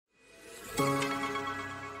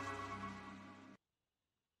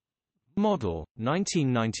Model,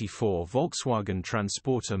 1994 Volkswagen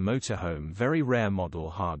Transporter motorhome. Very rare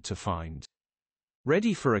model, hard to find.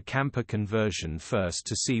 Ready for a camper conversion. First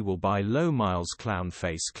to see will buy. Low miles. Clown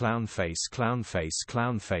face, clown face, clown face,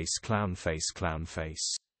 clown face, clown face, clown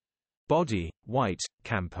face. Body, white,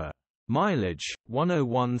 camper. Mileage,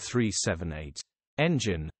 101,378.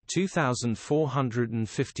 Engine,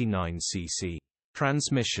 2,459 cc.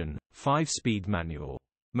 Transmission, 5-speed manual.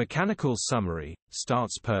 Mechanical summary,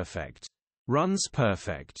 starts perfect. Runs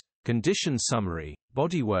perfect. Condition summary,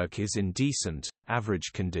 bodywork is in decent,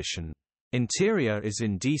 average condition. Interior is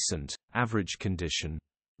in decent, average condition.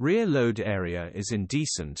 Rear load area is in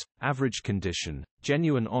decent, average condition,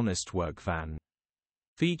 genuine honest work van.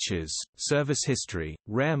 Features, service history,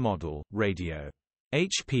 rare model, radio.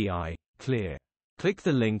 HPI, clear. Click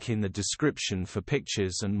the link in the description for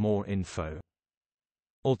pictures and more info.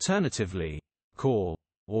 Alternatively, call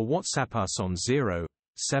or WhatsApp us on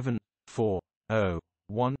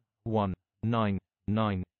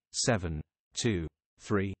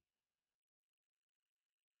 07401199723.